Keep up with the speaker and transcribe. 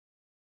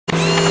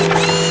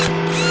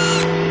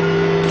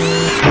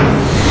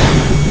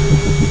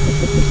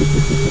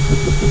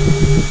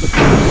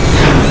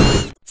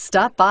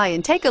Stop by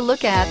and take a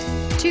look at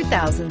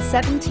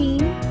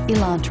 2017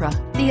 Elantra.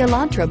 The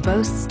Elantra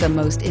boasts the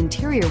most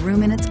interior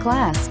room in its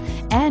class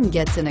and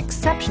gets an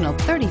exceptional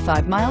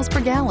 35 miles per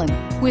gallon.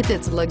 With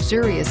its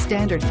luxurious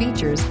standard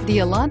features, the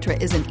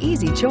Elantra is an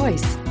easy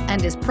choice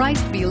and is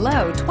priced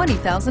below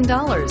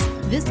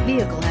 $20,000. This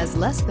vehicle has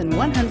less than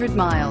 100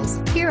 miles.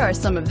 Here are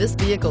some of this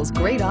vehicle's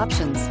great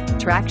options: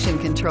 traction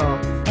control,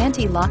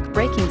 anti-lock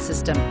braking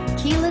system,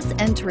 keyless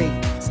entry,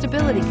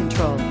 stability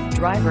control,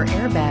 driver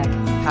airbag,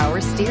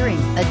 power steering,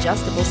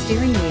 adjustable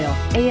steering wheel,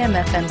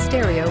 AM/FM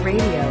stereo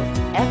radio,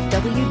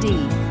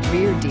 FWD,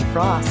 rear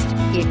defrost.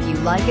 If you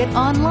like it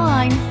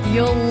online,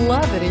 you'll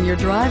love it in your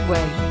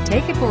driveway.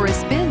 Take it for a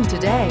spin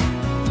today.